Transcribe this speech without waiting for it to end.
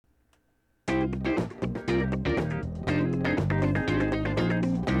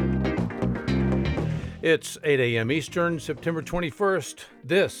It's 8 a.m. Eastern, September 21st.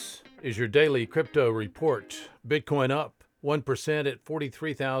 This is your daily crypto report. Bitcoin up 1% at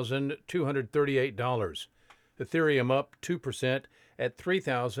 $43,238. Ethereum up 2% at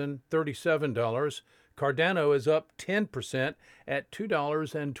 $3,037. Cardano is up 10% at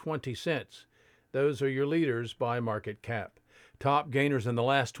 $2.20. Those are your leaders by market cap. Top gainers in the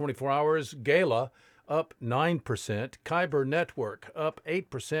last 24 hours, Gala up 9%, Kyber Network up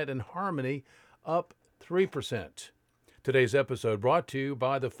 8%, and Harmony up 3%. Today's episode brought to you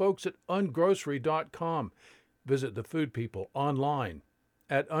by the folks at ungrocery.com. Visit the food people online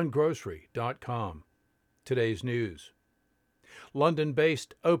at ungrocery.com. Today's news.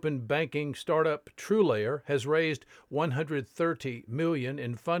 London-based open banking startup TrueLayer has raised $130 million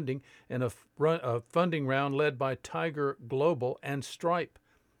in funding in a funding round led by Tiger Global and Stripe.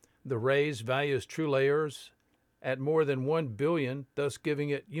 The raise values TrueLayers at more than $1 billion, thus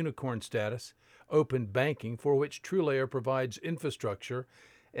giving it unicorn status. Open banking, for which TrueLayer provides infrastructure,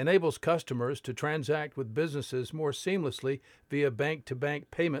 enables customers to transact with businesses more seamlessly via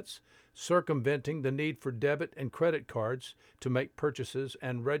bank-to-bank payments, circumventing the need for debit and credit cards to make purchases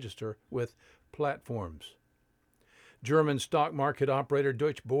and register with platforms. German stock market operator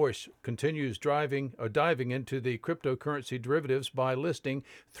Deutsche Börse continues diving into the cryptocurrency derivatives by listing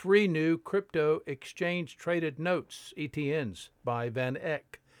 3 new crypto exchange-traded notes, ETNs, by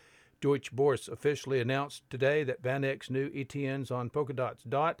VanEck. Deutsche Börse officially announced today that VanEck's new ETNs on Polkadot's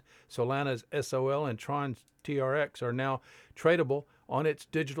DOT, Solana's SOL, and Tron's TRX are now tradable on its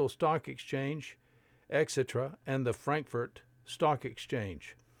digital stock exchange, Xetra, and the Frankfurt Stock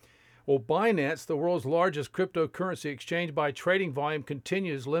Exchange. Well, Binance, the world's largest cryptocurrency exchange by trading volume,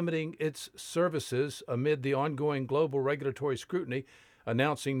 continues limiting its services amid the ongoing global regulatory scrutiny,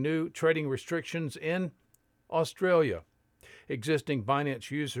 announcing new trading restrictions in Australia. Existing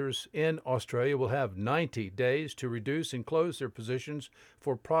Binance users in Australia will have 90 days to reduce and close their positions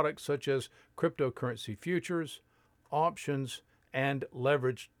for products such as cryptocurrency futures, options, and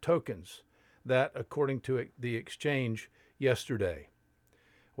leveraged tokens. That, according to the exchange yesterday.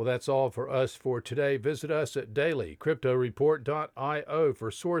 Well, that's all for us for today. Visit us at dailycryptoreport.io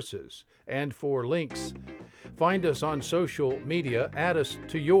for sources and for links. Find us on social media, add us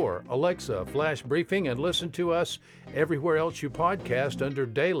to your Alexa flash briefing, and listen to us everywhere else you podcast under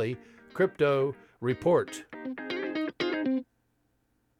Daily Crypto Report.